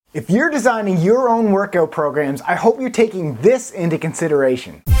If you're designing your own workout programs, I hope you're taking this into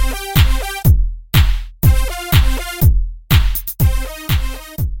consideration.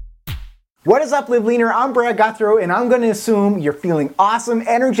 What is up, Live Leaner? I'm Brad Gouthro, and I'm going to assume you're feeling awesome,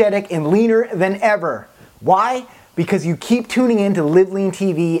 energetic, and leaner than ever. Why? Because you keep tuning in to Live Lean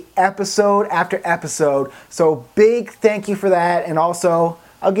TV episode after episode. So big thank you for that, and also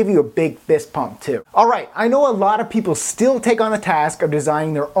I'll give you a big fist pump too. Alright, I know a lot of people still take on the task of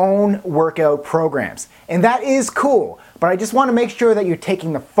designing their own workout programs, and that is cool, but I just want to make sure that you're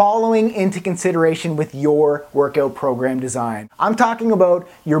taking the following into consideration with your workout program design. I'm talking about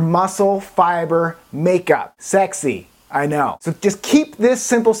your muscle fiber makeup. Sexy, I know. So just keep this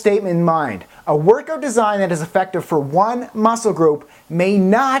simple statement in mind. A workout design that is effective for one muscle group may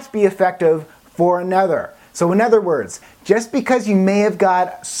not be effective for another. So in other words, just because you may have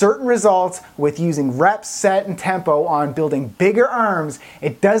got certain results with using reps, set, and tempo on building bigger arms,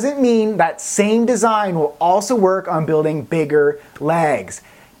 it doesn't mean that same design will also work on building bigger legs.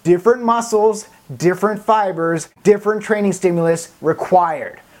 Different muscles, different fibers, different training stimulus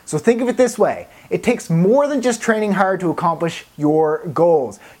required. So think of it this way. It takes more than just training hard to accomplish your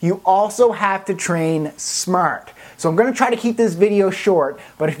goals. You also have to train smart. So I'm going to try to keep this video short,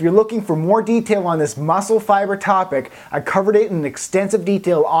 but if you're looking for more detail on this muscle fiber topic, I covered it in extensive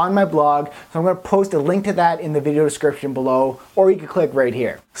detail on my blog, so I'm going to post a link to that in the video description below, or you can click right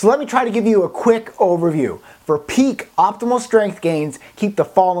here. So let me try to give you a quick overview. For peak optimal strength gains, keep the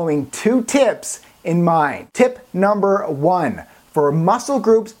following 2 tips in mind. Tip number 1. For muscle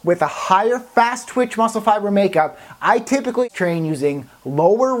groups with a higher fast twitch muscle fiber makeup, I typically train using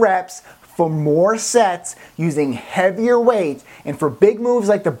lower reps for more sets using heavier weights, and for big moves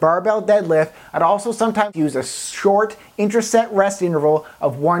like the barbell deadlift, I'd also sometimes use a short intra-set rest interval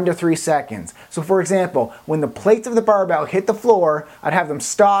of 1 to 3 seconds. So for example, when the plates of the barbell hit the floor, I'd have them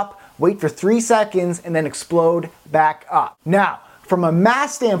stop, wait for 3 seconds, and then explode back up. Now, from a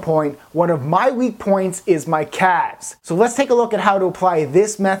mass standpoint, one of my weak points is my calves. So let's take a look at how to apply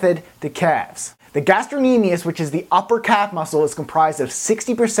this method to calves. The gastrocnemius, which is the upper calf muscle, is comprised of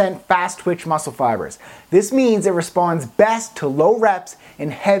 60% fast twitch muscle fibers. This means it responds best to low reps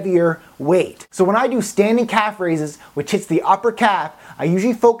and heavier weight. So when I do standing calf raises, which hits the upper calf, I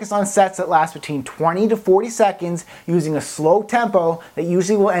usually focus on sets that last between 20 to 40 seconds using a slow tempo that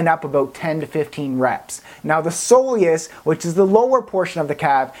usually will end up about 10 to 15 reps. Now the soleus, which is the lower portion of the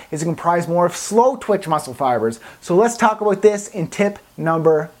calf, is comprised more of slow twitch muscle fibers. So let's talk about this in tip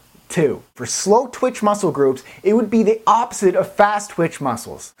number 2. For slow twitch muscle groups, it would be the opposite of fast twitch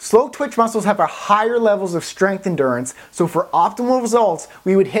muscles. Slow twitch muscles have a higher levels of strength endurance, so for optimal results,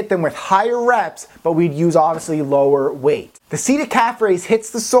 we would hit them with higher reps, but we'd use obviously lower weight. The seated calf raise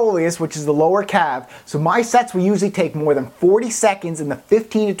hits the soleus, which is the lower calf, so my sets will usually take more than 40 seconds in the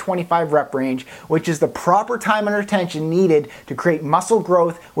 15 to 25 rep range, which is the proper time under tension needed to create muscle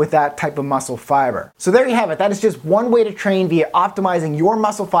growth with that type of muscle fiber. So there you have it. That is just one way to train via optimizing your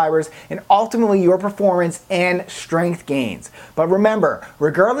muscle fibers and ultimately your performance and strength gains. But remember,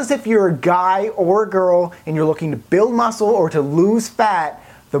 regardless if you're a guy or a girl and you're looking to build muscle or to lose fat,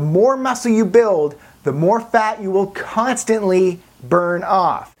 the more muscle you build, the more fat you will constantly burn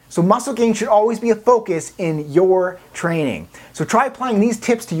off. So muscle gain should always be a focus in your training. So try applying these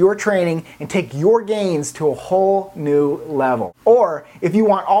tips to your training and take your gains to a whole new level. Or if you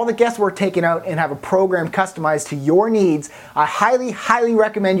want all the guesswork taken out and have a program customized to your needs, I highly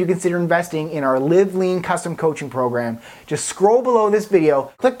recommend you consider investing in our Live Lean custom coaching program. Just scroll below this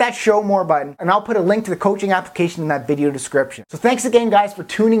video, click that show more button, and I'll put a link to the coaching application in that video description. So thanks again guys for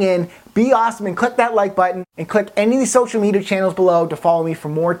tuning in. Be awesome and click that like button, and click any of the social media channels below to follow me for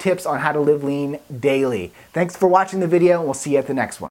more tips on how to live lean daily. Thanks for watching the video, and we'll see you at the next one.